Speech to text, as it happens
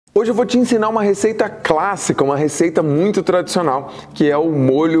Hoje eu vou te ensinar uma receita clássica, uma receita muito tradicional, que é o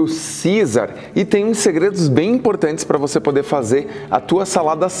molho Caesar. E tem uns segredos bem importantes para você poder fazer a tua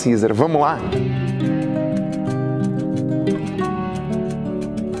salada Caesar. Vamos lá?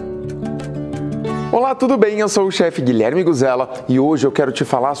 Olá, tudo bem? Eu sou o chefe Guilherme e hoje eu quero te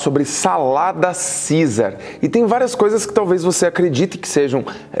falar sobre salada Caesar. E tem várias coisas que talvez você acredite que sejam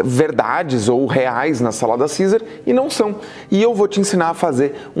verdades ou reais na salada Caesar e não são. E eu vou te ensinar a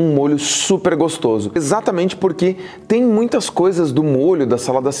fazer um molho super gostoso. Exatamente porque tem muitas coisas do molho da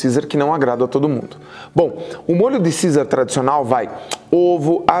salada Caesar que não agradam a todo mundo. Bom, o molho de Caesar tradicional vai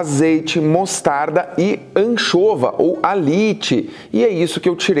ovo, azeite, mostarda e anchova ou alite. E é isso que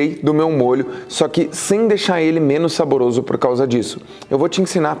eu tirei do meu molho, só que sem deixar ele menos saboroso por causa disso. Eu vou te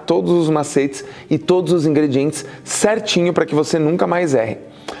ensinar todos os macetes e todos os ingredientes certinho para que você nunca mais erre.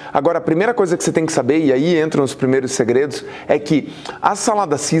 Agora, a primeira coisa que você tem que saber, e aí entram os primeiros segredos, é que a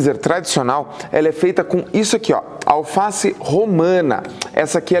salada Caesar tradicional, ela é feita com isso aqui, ó, alface romana.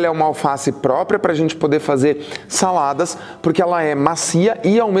 Essa aqui ela é uma alface própria para a gente poder fazer saladas, porque ela é macia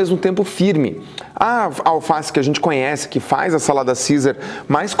e ao mesmo tempo firme. A alface que a gente conhece, que faz a salada Caesar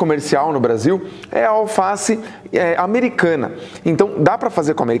mais comercial no Brasil, é a alface americana. Então, dá para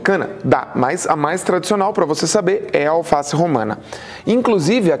fazer com a americana? Dá, mas a mais tradicional, para você saber, é a alface romana.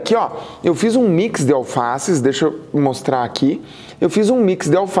 Inclusive, aqui ó, eu fiz um mix de alfaces, deixa eu mostrar aqui. Eu fiz um mix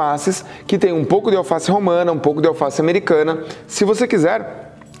de alfaces que tem um pouco de alface romana, um pouco de alface americana. Se você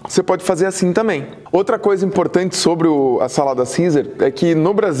quiser, você pode fazer assim também. Outra coisa importante sobre a salada Caesar é que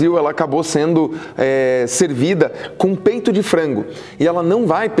no Brasil ela acabou sendo servida com peito de frango. E ela não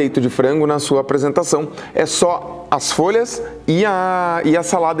vai peito de frango na sua apresentação, é só as folhas e a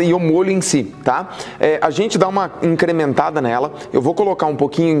salada e o molho em si, tá? A gente dá uma incrementada nela, eu vou colocar um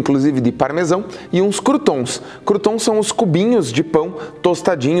pouquinho inclusive de parmesão e uns croutons. Croutons são os cubinhos de pão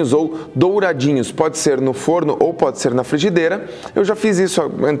tostadinhos ou douradinhos, pode ser no forno ou pode ser na frigideira. Eu já fiz isso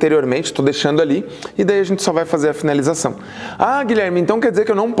anteriormente, estou deixando ali e daí a gente só vai fazer a finalização. Ah, Guilherme, então quer dizer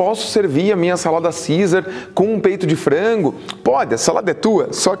que eu não posso servir a minha salada Caesar com um peito de frango? Pode, a salada é tua,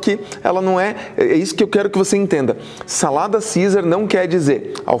 só que ela não é isso que eu quero que você entenda. Salada Caesar não quer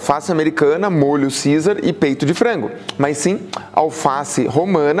dizer alface americana, molho Caesar e peito de frango, mas sim alface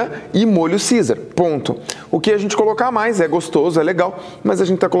romana e molho Caesar, ponto. O que a gente colocar mais é gostoso, é legal, mas a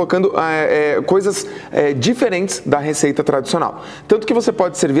gente está colocando coisas diferentes da receita tradicional. Tanto que você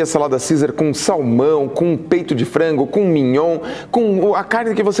pode servir a salada Caesar com salmão, com peito de frango, com mignon, com a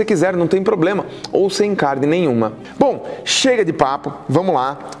carne que você quiser, não tem problema, ou sem carne nenhuma. Bom, chega de papo, vamos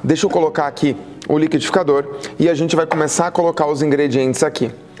lá, deixa eu colocar aqui o liquidificador e a gente vai começar a colocar os ingredientes aqui.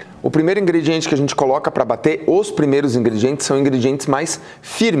 O primeiro ingrediente que a gente coloca para bater, os primeiros ingredientes são ingredientes mais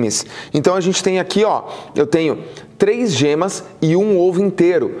firmes. Então a gente tem aqui, ó, eu tenho 3 gemas e um ovo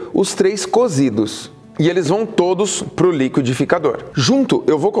inteiro, os 3 cozidos. E eles vão todos para o liquidificador. Junto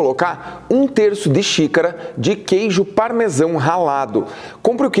eu vou colocar 1/3 de xícara de queijo parmesão ralado.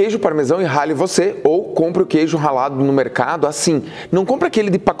 Compre o queijo parmesão e rale você, ou compre o queijo ralado no mercado assim. Não compre aquele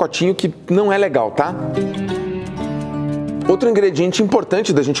de pacotinho que não é legal, tá? Outro ingrediente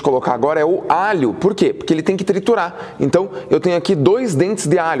importante da gente colocar agora é o alho. Por quê? Porque ele tem que triturar. Então, eu tenho aqui 2 dentes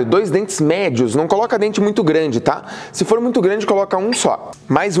de alho, 2 dentes médios. Não coloca dente muito grande, tá? Se for muito grande, coloca um só.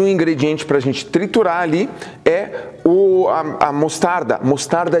 Mais um ingrediente para a gente triturar ali é a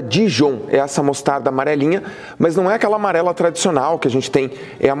mostarda Dijon. É essa mostarda amarelinha, mas não é aquela amarela tradicional que a gente tem,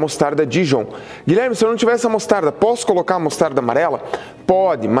 é a mostarda Dijon. Guilherme, se eu não tiver essa mostarda, posso colocar a mostarda amarela?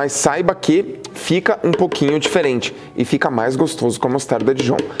 Pode, mas saiba que fica um pouquinho diferente e fica mais gostoso com a mostarda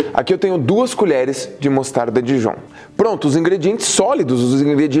Dijon. Aqui eu tenho 2 colheres de mostarda Dijon. Pronto, os ingredientes sólidos, os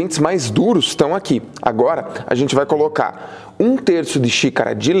ingredientes mais duros estão aqui. Agora a gente vai colocar 1/3 de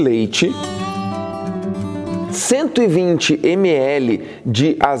xícara de leite, 120 ml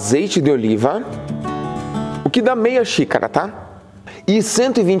de azeite de oliva, o que dá meia xícara, tá? E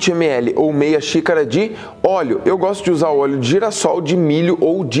 120 ml ou meia xícara de óleo. Eu gosto de usar óleo de girassol, de milho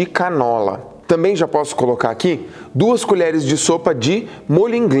ou de canola. Também já posso colocar aqui 2 colheres de sopa de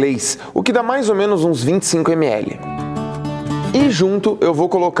molho inglês, o que dá mais ou menos uns 25 ml. E junto eu vou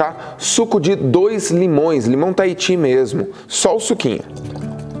colocar suco de 2 limões, limão Tahiti mesmo, só o suquinho.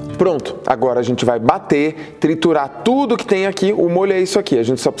 Pronto, agora a gente vai bater, triturar tudo que tem aqui, o molho é isso aqui, a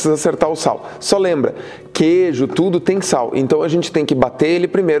gente só precisa acertar o sal. Só lembra, queijo, tudo tem sal, então a gente tem que bater ele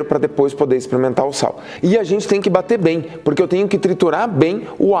primeiro para depois poder experimentar o sal. E a gente tem que bater bem, porque eu tenho que triturar bem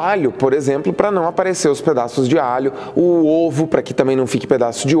o alho, por exemplo, para não aparecer os pedaços de alho, o ovo, para que também não fique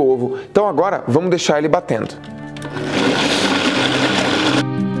pedaço de ovo. Então agora vamos deixar ele batendo.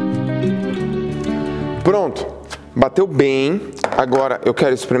 Pronto. Bateu bem. Agora eu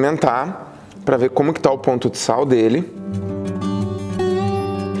quero experimentar para ver como que tá o ponto de sal dele.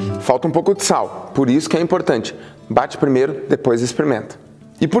 Falta um pouco de sal, por isso que é importante. Bate primeiro, depois experimenta.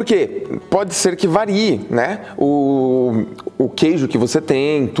 E por quê? Pode ser que varie, né? O queijo que você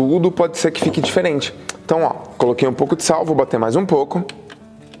tem, tudo pode ser que fique diferente. Então, ó, coloquei um pouco de sal, vou bater mais um pouco.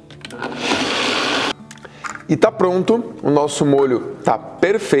 E tá pronto, o nosso molho tá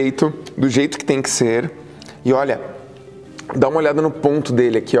perfeito, do jeito que tem que ser. E olha, dá uma olhada no ponto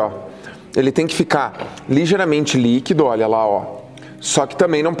dele aqui, ó. Ele tem que ficar ligeiramente líquido, olha lá, ó. Só que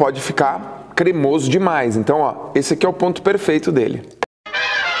também não pode ficar cremoso demais. Então, ó, esse aqui é o ponto perfeito dele.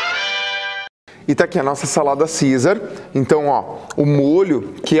 E tá aqui a nossa salada Caesar. Então, ó, o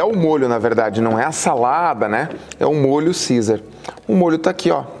molho, que é o molho na verdade, não é a salada, né? É o molho Caesar. O molho tá aqui,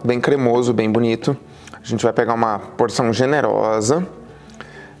 ó, bem cremoso, bem bonito. A gente vai pegar uma porção generosa,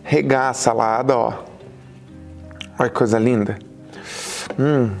 regar a salada, ó. Olha que coisa linda.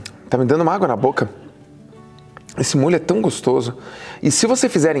 Tá me dando uma água na boca. Esse molho é tão gostoso. E se você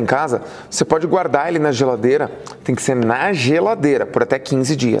fizer em casa, você pode guardar ele na geladeira. Tem que ser na geladeira por até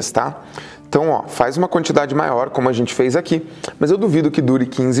 15 dias, tá? Então, ó, faz uma quantidade maior, como a gente fez aqui, mas eu duvido que dure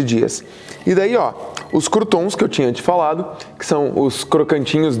 15 dias. E daí, ó, os croutons que eu tinha te falado, que são os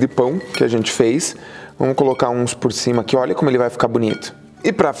crocantinhos de pão que a gente fez. Vamos colocar uns por cima aqui, olha como ele vai ficar bonito.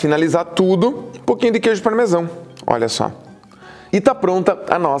 E para finalizar tudo, um pouquinho de queijo parmesão, olha só. E tá pronta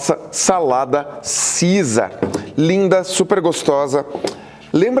a nossa salada Caesar. Linda, super gostosa.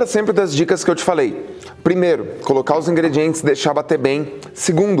 Lembra sempre das dicas que eu te falei. Primeiro, colocar os ingredientes, deixar bater bem.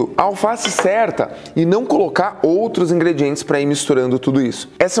 Segundo, a alface certa e não colocar outros ingredientes para ir misturando tudo isso.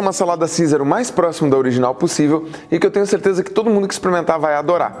 Essa é uma salada Caesar o mais próximo da original possível e que eu tenho certeza que todo mundo que experimentar vai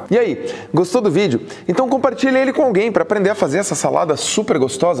adorar. E aí, gostou do vídeo? Então compartilha ele com alguém para aprender a fazer essa salada super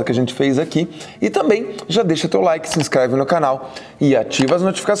gostosa que a gente fez aqui. E também já deixa teu like, se inscreve no canal e ativa as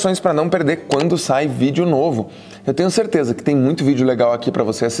notificações para não perder quando sai vídeo novo. Eu tenho certeza que tem muito vídeo legal aqui para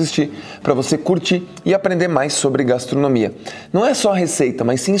você assistir, para você curtir e aprender mais sobre gastronomia. Não é só receita,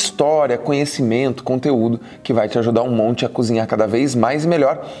 mas sim história, conhecimento, conteúdo que vai te ajudar um monte a cozinhar cada vez mais e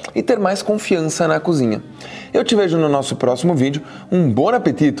melhor e ter mais confiança na cozinha. Eu te vejo no nosso próximo vídeo. Um bom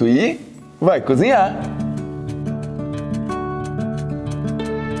apetite e vai cozinhar!